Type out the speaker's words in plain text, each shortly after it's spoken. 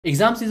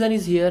Exam season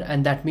is here,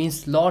 and that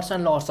means lots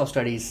and lots of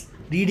studies.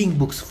 Reading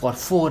books for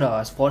 4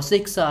 hours, for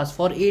 6 hours,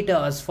 for 8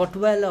 hours, for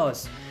 12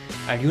 hours.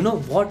 And you know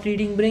what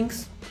reading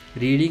brings?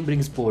 Reading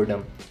brings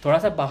boredom. थोड़ा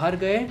सा बाहर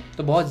गए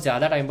तो बहुत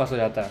ज़्यादा time pass हो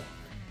जाता है.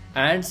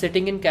 And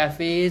sitting in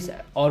cafes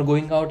or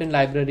going out in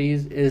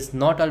libraries is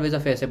not always a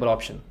feasible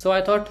option. So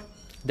I thought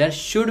there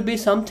should be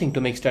something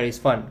to make studies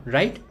fun,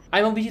 right?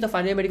 I'm Abhijeet, a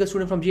final year medical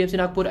student from GMC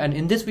Nagpur, and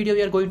in this video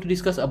we are going to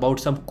discuss about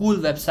some cool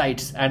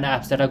websites and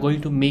apps that are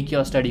going to make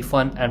your study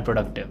fun and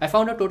productive. I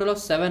found a total of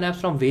 7 apps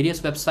from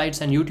various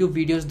websites and YouTube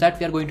videos that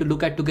we are going to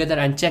look at together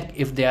and check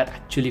if they are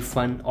actually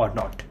fun or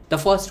not. The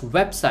first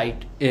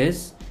website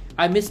is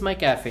I Miss My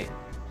Cafe,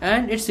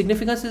 and its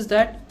significance is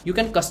that you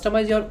can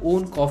customize your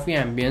own coffee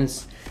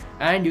ambience,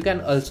 and you can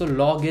also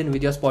log in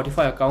with your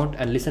Spotify account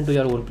and listen to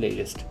your own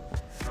playlist.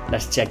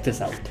 Let's check this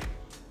out.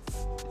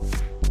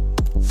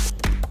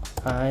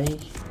 I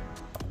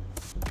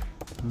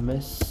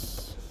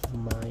miss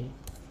my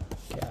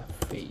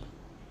cafe.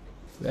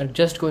 We are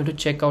just going to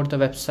check out the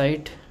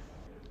website.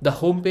 The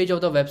homepage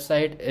of the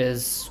website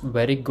is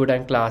very good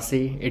and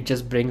classy. It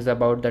just brings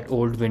about that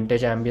old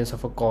vintage ambience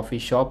of a coffee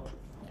shop.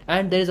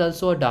 And there is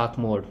also a dark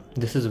mode.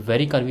 This is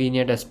very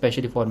convenient,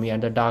 especially for me,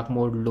 and the dark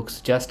mode looks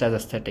just as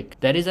aesthetic.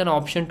 There is an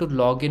option to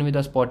log in with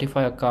a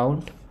Spotify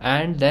account,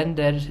 and then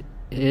there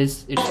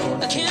is its own.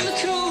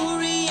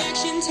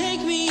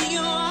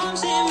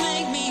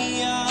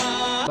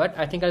 But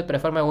I think I'll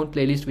prefer my own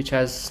playlist which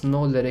has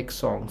no lyric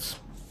songs.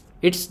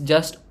 It's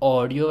just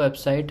audio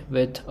website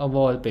with a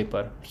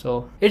wallpaper,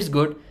 so it's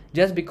good.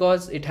 Just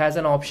because it has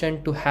an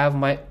option to have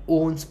my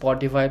own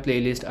Spotify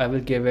playlist, I will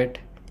give it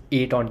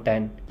 8 on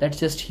 10. Let's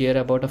just hear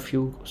about a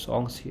few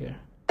songs here.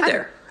 Hi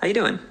there, how you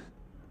doing?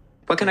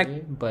 What can I...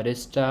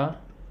 Barista.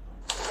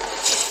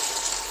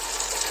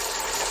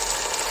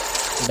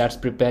 That's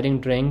preparing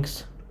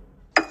drinks.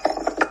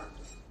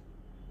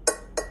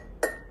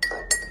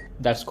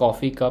 That's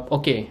coffee cup.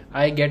 Okay,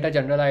 I get a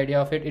general idea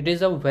of it. It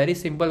is a very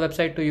simple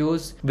website to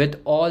use with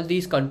all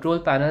these control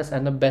panels,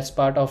 and the best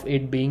part of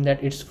it being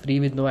that it's free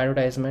with no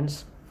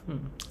advertisements.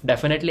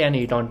 Definitely an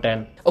 8 on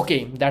 10.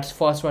 Okay, that's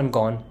first one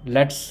gone.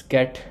 Let's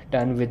get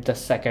done with the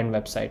second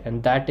website,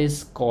 and that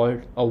is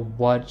called a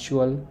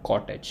Virtual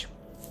Cottage.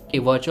 A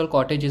Virtual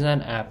Cottage is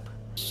an app,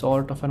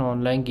 sort of an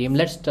online game.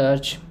 Let's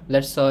search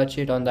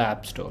it on the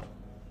App Store.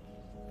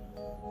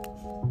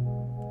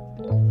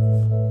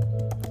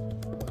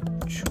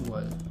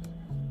 Virtual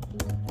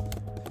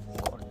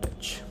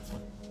Cottage.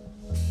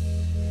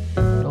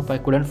 Nope, I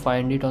couldn't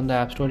find it on the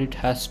App Store. It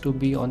has to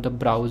be on the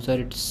browser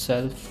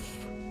itself.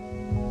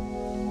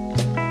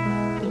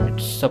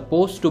 It's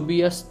supposed to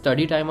be a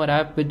study timer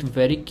app with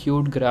very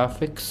cute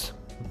graphics,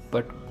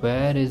 but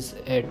where is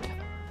it?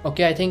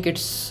 Okay, I think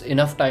it's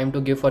enough time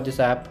to give for this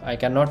app. I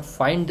cannot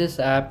find this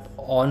app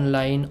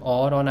online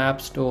or on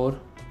App Store.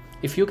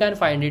 If you can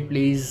find it,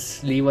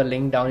 please leave a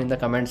link down in the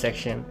comment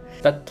section.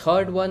 The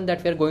third one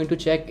that we are going to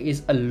check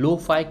is a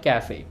lo-fi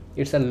cafe.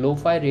 It's a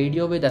lo-fi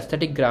radio with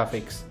aesthetic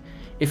graphics.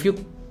 If you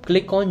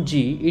click on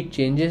G, it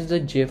changes the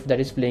GIF that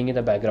is playing in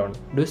the background.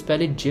 Do you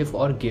spell it GIF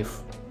or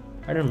GIF?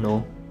 I don't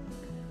know.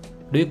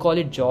 Do you call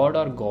it Jod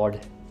or God?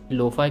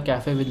 Lo-fi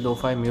cafe with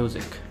lo-fi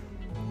music.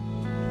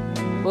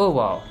 Oh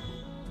wow.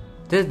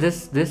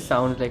 This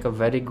sounds like a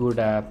very good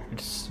app.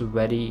 It's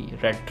very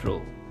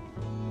retro.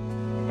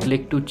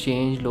 Click to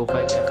change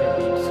lo-fi cafe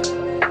beats.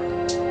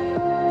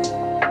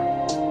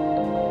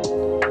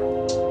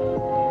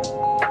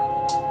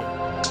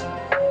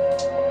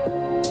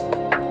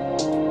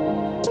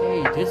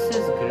 Hey, this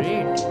is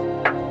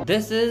great.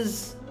 This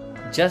is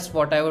just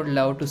what I would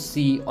love to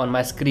see on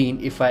my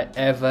screen if I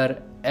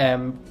ever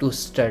am to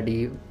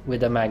study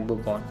with a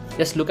MacBook on.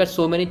 Just look at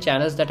so many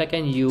channels that I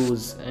can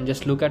use, and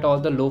just look at all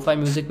the lo-fi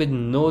music with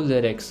no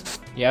lyrics.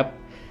 Yep,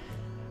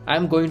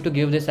 I'm going to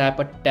give this app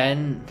a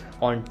 10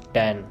 on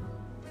 10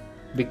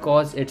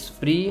 because it's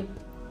free.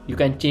 You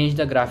can change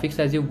the graphics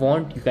as you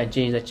want, you can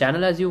change the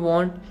channel as you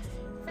want,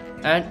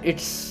 and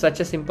it's such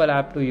a simple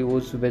app to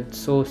use with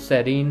so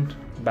serene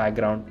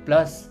background.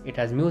 Plus it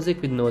has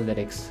music with no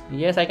lyrics.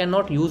 Yes, I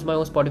cannot use my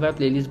own Spotify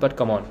playlist, but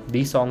come on,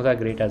 these songs are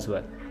great as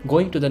well.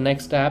 Going to the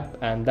next app,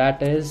 and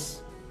that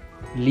is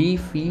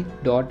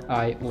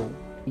leafeat.io.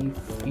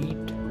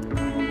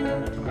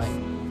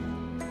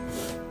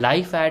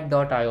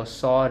 Lifeat.io.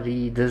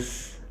 Sorry,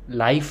 this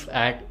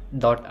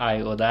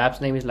Lifeat.io. The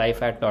app's name is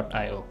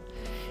Lifeat.io.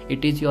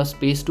 It is your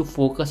space to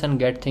focus and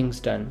get things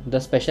done. The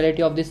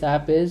specialty of this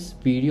app is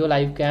video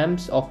live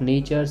cams of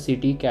nature,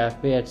 city,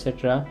 cafe,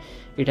 etc.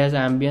 It has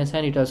ambience,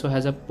 and it also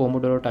has a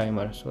Pomodoro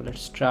timer. So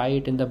let's try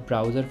it in the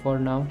browser for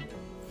now.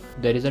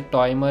 There is a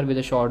timer with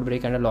a short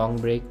break and a long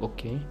break.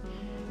 Okay,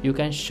 you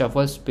can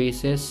shuffle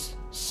spaces,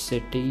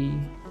 city,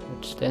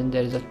 then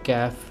there is a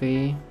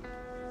cafe.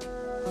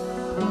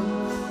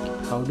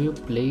 How do you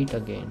play it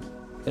again?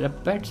 There are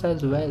pets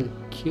as well.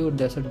 Cute,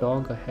 there's a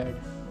dog ahead.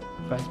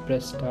 If I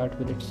press start,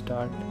 will it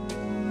start?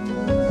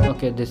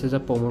 Okay, this is a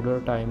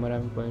Pomodoro timer.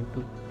 I'm going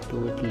to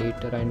do it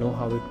later. I know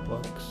how it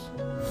works.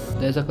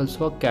 There's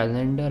also a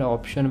calendar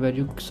option where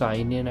you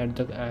sign in at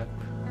the app.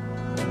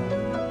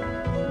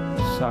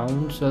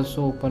 sounds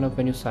also open up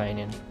when you sign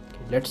in.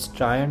 Okay, let's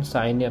try and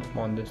sign up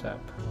on this app.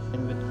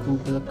 And with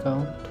Google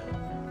account.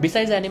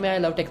 Besides anime, I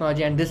love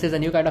technology, and this is a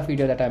new kind of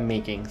video that I'm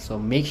making. So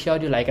make sure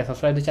you like and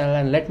subscribe to the channel,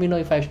 and let me know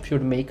if I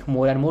should make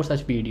more and more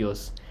such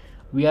videos.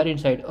 We are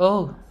inside.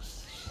 Oh,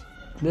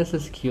 this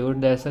is cute.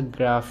 There's a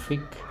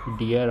graphic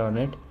deer on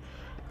it.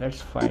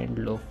 Let's find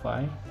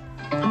lo-fi.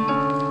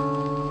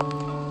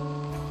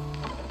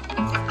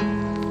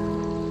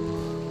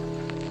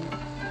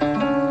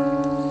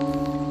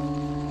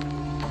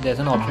 There's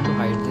an option to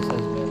hide this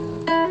as well.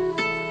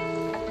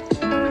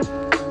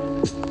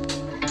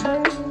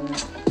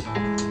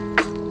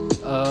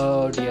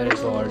 Oh dear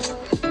God.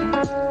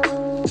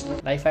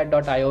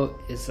 Lifehack.io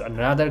is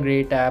another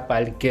great app.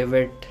 I'll give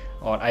it,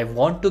 or I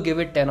want to give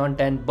it 10 on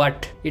 10,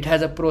 but it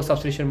has a pro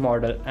subscription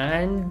model,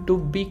 and to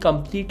be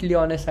completely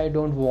honest, I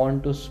don't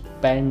want to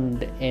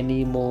spend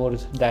any more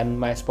than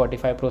my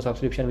Spotify pro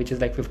subscription, which is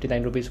like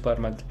 59 rupees per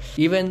month.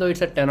 Even though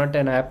it's a 10 on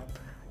 10 app,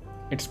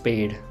 it's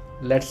paid.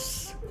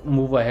 Let's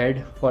move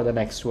ahead for the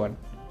next one.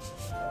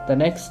 The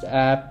next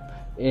app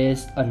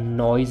is a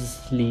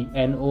Noisly,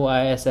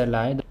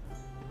 Noisli.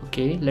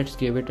 Okay, let's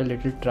give it a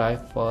little try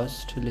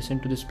first. Listen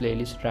to this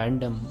playlist,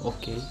 random.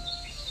 Okay.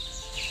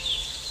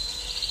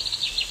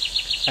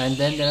 And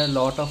then there are a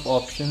lot of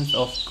options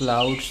of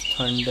clouds,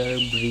 thunder,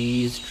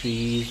 breeze,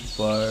 trees,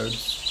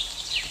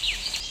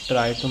 birds.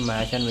 Try to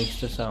match and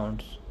mix the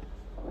sounds.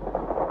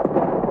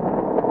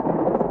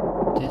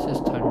 This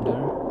is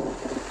thunder.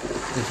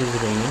 This is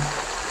rain,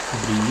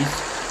 breeze,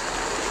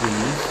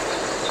 trees,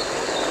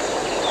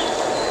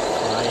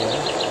 fire.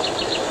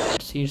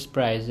 Let's see its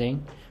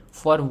pricing.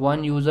 For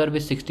one user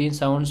with 16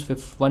 sounds,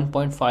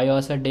 1.5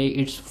 hours a day,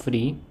 it's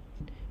free.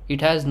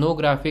 It has no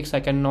graphics. I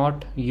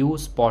cannot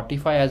use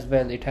Spotify as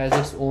well. It has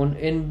its own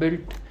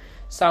inbuilt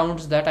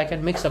sounds that I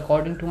can mix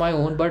according to my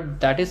own, but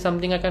that is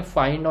something I can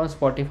find on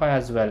Spotify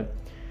as well.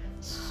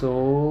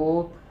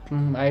 So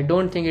I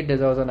don't think it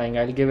deserves a 9.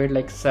 I'll give it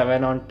like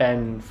 7 on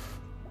 10,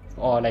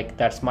 or like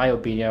that's my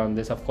opinion on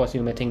this. Of course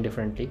you may think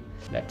differently.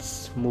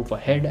 Let's move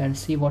ahead and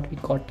see what we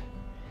got.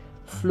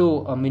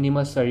 Flow, a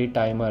minimal study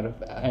timer,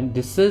 and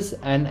this is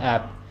an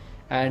app,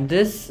 and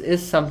this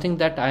is something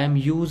that I am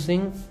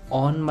using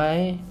on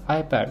my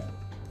iPad.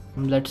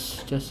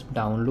 Let's just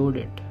download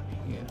it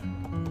here.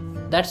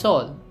 That's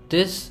all.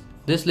 This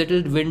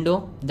little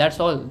window, that's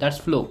all. That's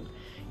Flow.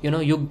 You know,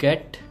 you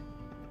get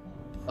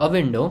a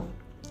window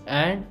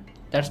and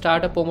that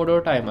start a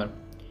Pomodoro timer.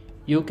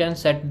 You can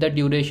set the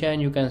duration,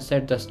 you can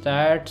set the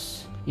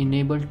stats,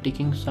 enable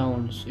ticking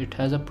sounds. It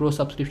has a pro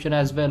subscription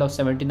as well of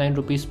 79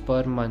 rupees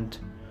per month.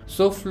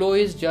 So Flow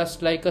is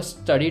just like a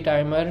study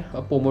timer,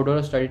 a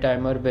Pomodoro study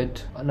timer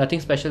with nothing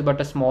special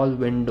but a small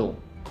window.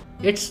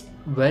 It's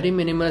very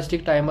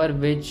minimalistic timer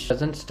which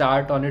doesn't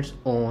start on its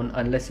own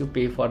unless you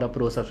pay for the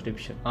pro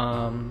subscription.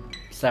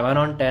 7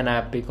 on 10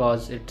 app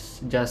because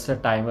it's just a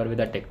timer with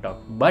a TikTok,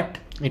 but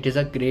it is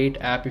a great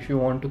app if you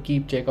want to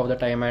keep check of the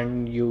time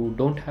and you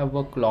don't have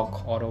a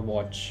clock or a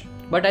watch.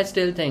 But I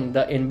still think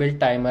the inbuilt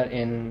timer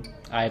in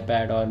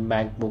iPad or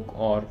MacBook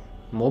or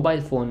mobile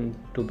phone,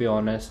 to be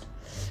honest,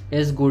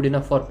 is good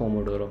enough for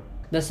Pomodoro.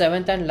 The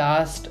 7th and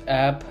last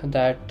app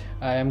that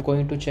I am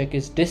going to check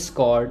is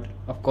Discord.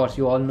 Of course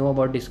you all know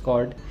about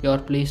Discord, your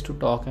place to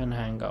talk and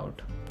hang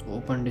out.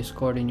 Open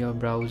Discord in your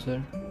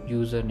browser.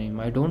 Username,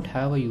 I don't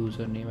have a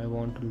username. I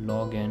want to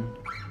log in.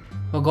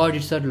 Oh god,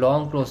 it's a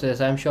long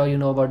process. I'm sure you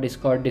know about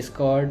Discord.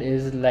 Discord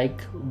is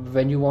like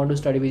when you want to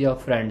study with your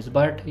friends,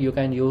 but you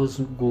can use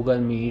Google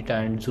Meet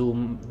and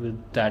Zoom with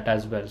that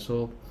as well.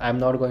 So I'm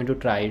not going to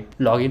try it.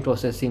 Login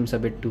process seems a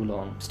bit too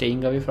long.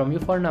 Staying away from you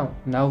for now.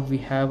 Now we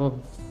have a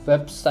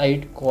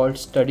website called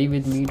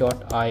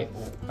studywithme.io.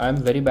 I'm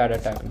very bad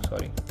at typing,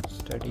 sorry.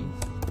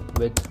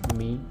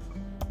 Studywithme.io.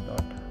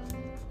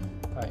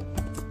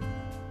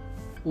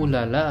 Ooh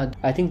la la.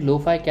 I think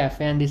Lo-Fi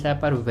Cafe and this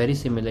app are very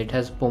similar. It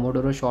has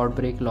Pomodoro, short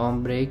break,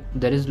 long break.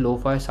 There is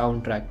Lo-Fi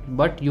soundtrack,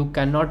 but you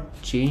cannot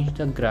change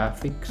the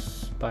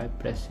graphics by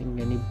pressing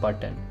any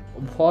button.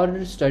 For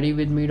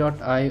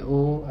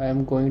studywithme.io, I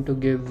am going to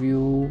give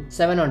you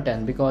 7 on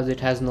 10 because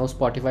it has no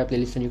Spotify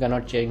playlist and you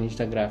cannot change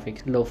the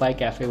graphics. Lo-Fi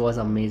Cafe was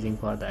amazing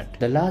for that.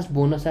 The last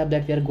bonus app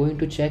that we are going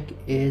to check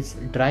is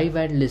Drive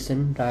and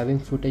Listen, driving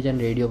footage and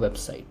radio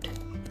website.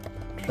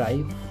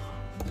 Drive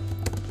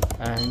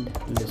and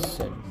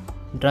Listen.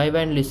 Drive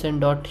and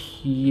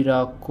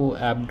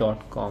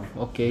listen.hirakoapp.com.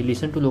 Okay,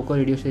 listen to local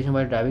radio station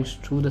while driving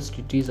through the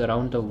cities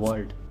around the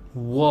world.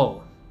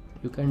 Whoa,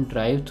 you can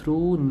drive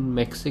through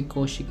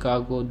Mexico,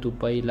 Chicago,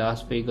 Dubai,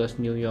 Las Vegas,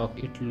 New York,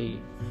 Italy.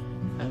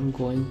 I'm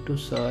going to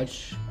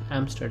search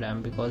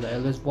Amsterdam because I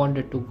always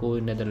wanted to go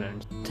in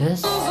Netherlands. This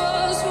is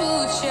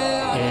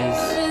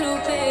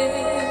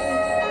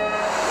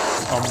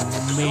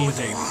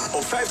amazing.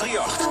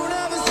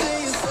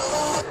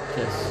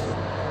 Yes.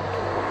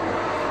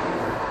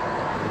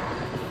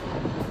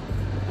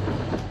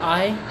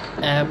 I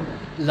am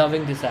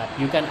loving this app.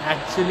 You can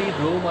actually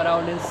roam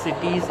around in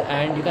cities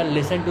and you can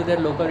listen to their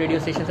local radio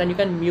stations and you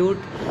can mute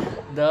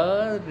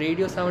the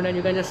radio sound and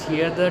you can just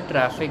hear the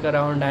traffic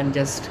around and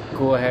just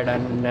go ahead.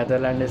 And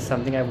Netherlands is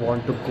something I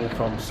want to go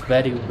from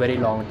very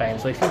long time.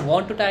 So if you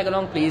want to tag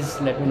along, please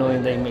let me know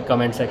in the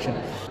comment section.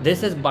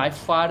 This is by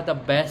far the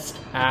best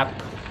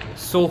app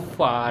so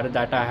far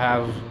that I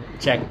have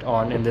checked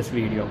on in this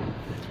video.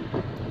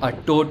 A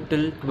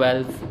total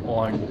 12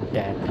 on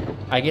 10.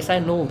 I guess I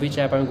know which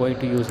app I'm going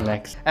to use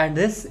next. And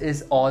this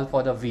is all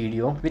for the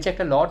video. We checked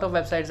a lot of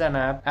websites and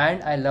apps,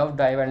 and I loved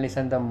Dive and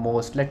Listen the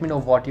most. Let me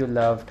know what you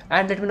loved,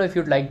 and let me know if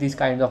you'd like these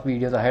kinds of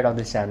videos ahead on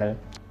this channel.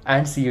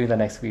 And see you in the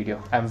next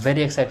video. I'm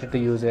very excited to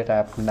use that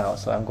app now,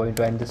 so I'm going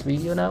to end this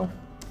video now.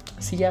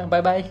 See ya,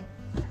 bye bye.